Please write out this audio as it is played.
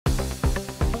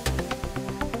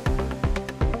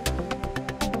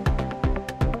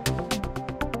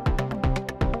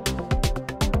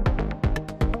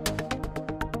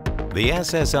The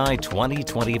SSI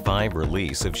 2025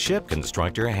 release of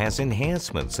ShipConstructor has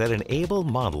enhancements that enable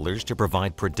modelers to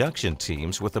provide production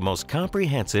teams with the most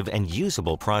comprehensive and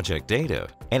usable project data,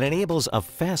 and enables a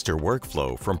faster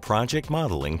workflow from project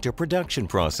modeling to production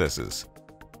processes.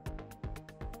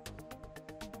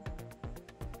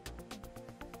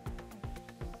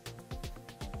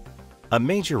 A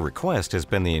major request has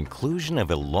been the inclusion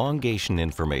of elongation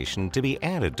information to be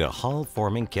added to hull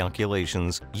forming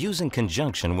calculations using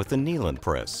conjunction with the Nieland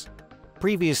press.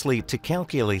 Previously, to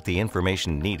calculate the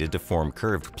information needed to form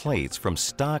curved plates from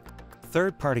stock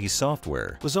third-party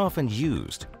software was often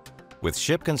used. With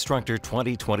ShipConstructor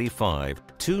 2025,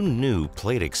 two new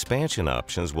plate expansion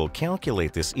options will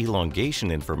calculate this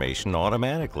elongation information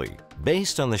automatically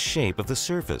based on the shape of the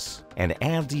surface and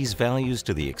add these values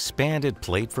to the expanded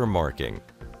plate for marking.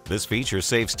 This feature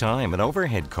saves time and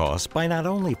overhead costs by not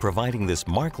only providing this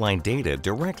markline data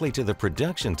directly to the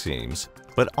production teams,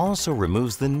 but also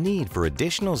removes the need for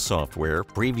additional software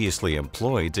previously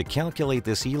employed to calculate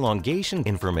this elongation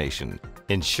information,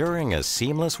 ensuring a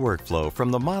seamless workflow from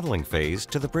the modeling phase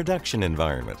to the production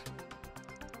environment.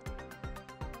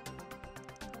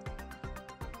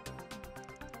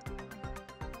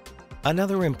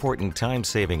 Another important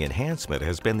time-saving enhancement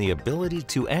has been the ability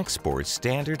to export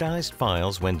standardized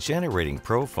files when generating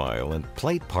profile and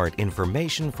plate part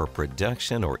information for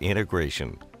production or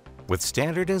integration. With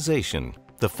standardization,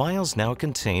 the files now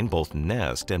contain both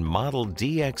nest and model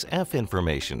DXF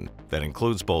information that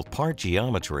includes both part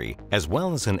geometry as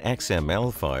well as an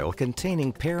XML file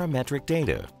containing parametric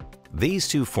data. These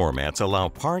two formats allow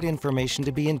part information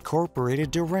to be incorporated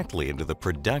directly into the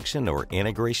production or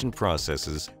integration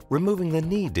processes, removing the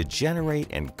need to generate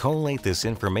and collate this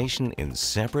information in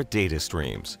separate data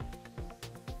streams.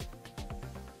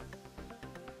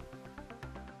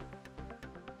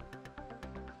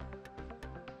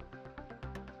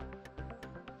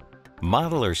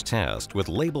 Modelers tasked with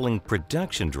labeling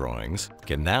production drawings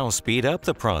can now speed up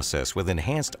the process with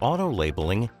enhanced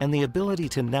auto-labeling and the ability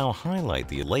to now highlight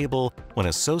the label when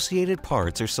associated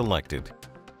parts are selected.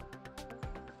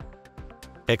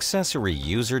 Accessory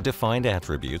user-defined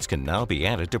attributes can now be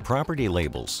added to property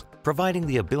labels, providing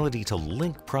the ability to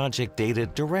link project data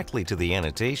directly to the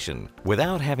annotation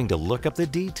without having to look up the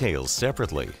details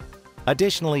separately.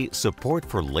 Additionally, support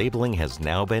for labeling has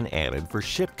now been added for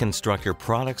ShipConstructor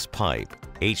products pipe,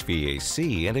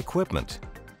 HVAC, and equipment.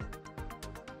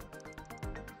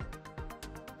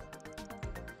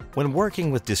 When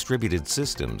working with distributed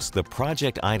systems, the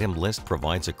project item list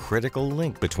provides a critical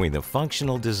link between the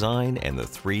functional design and the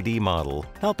 3D model,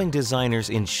 helping designers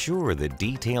ensure the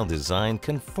detailed design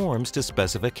conforms to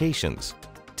specifications.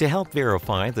 To help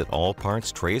verify that all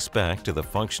parts trace back to the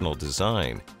functional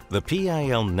design, the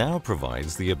PIL now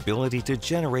provides the ability to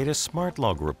generate a smart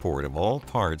log report of all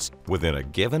parts within a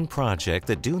given project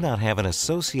that do not have an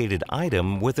associated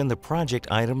item within the project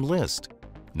item list.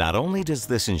 Not only does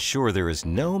this ensure there is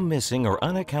no missing or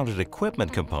unaccounted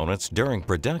equipment components during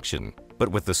production, but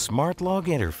with the smart log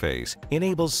interface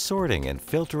enables sorting and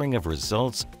filtering of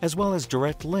results as well as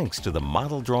direct links to the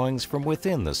model drawings from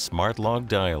within the smart log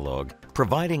dialog,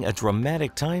 providing a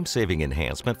dramatic time-saving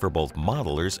enhancement for both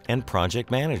modelers and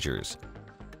project managers.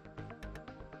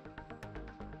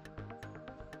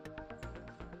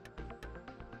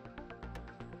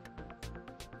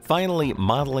 Finally,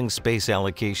 modeling space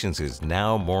allocations is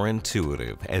now more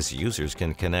intuitive as users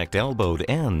can connect elbowed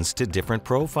ends to different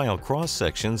profile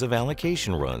cross-sections of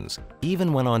allocation runs,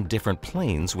 even when on different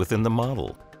planes within the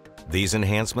model. These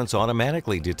enhancements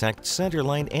automatically detect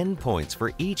centerline endpoints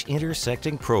for each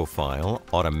intersecting profile,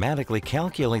 automatically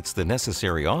calculates the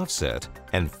necessary offset,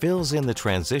 and fills in the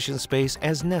transition space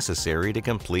as necessary to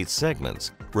complete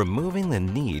segments, removing the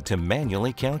need to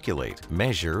manually calculate,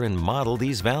 measure, and model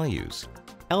these values.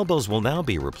 Elbows will now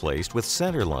be replaced with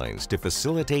center lines to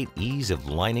facilitate ease of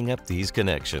lining up these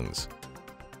connections.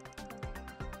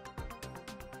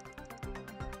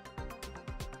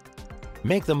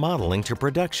 Make the modeling to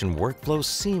production workflow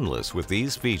seamless with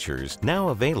these features now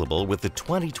available with the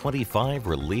 2025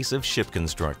 release of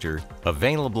ShipConstructor,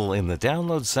 available in the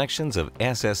download sections of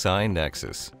SSI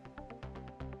Nexus.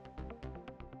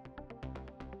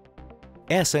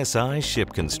 SSI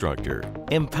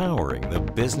ShipConstructor, empowering the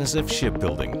business of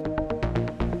shipbuilding.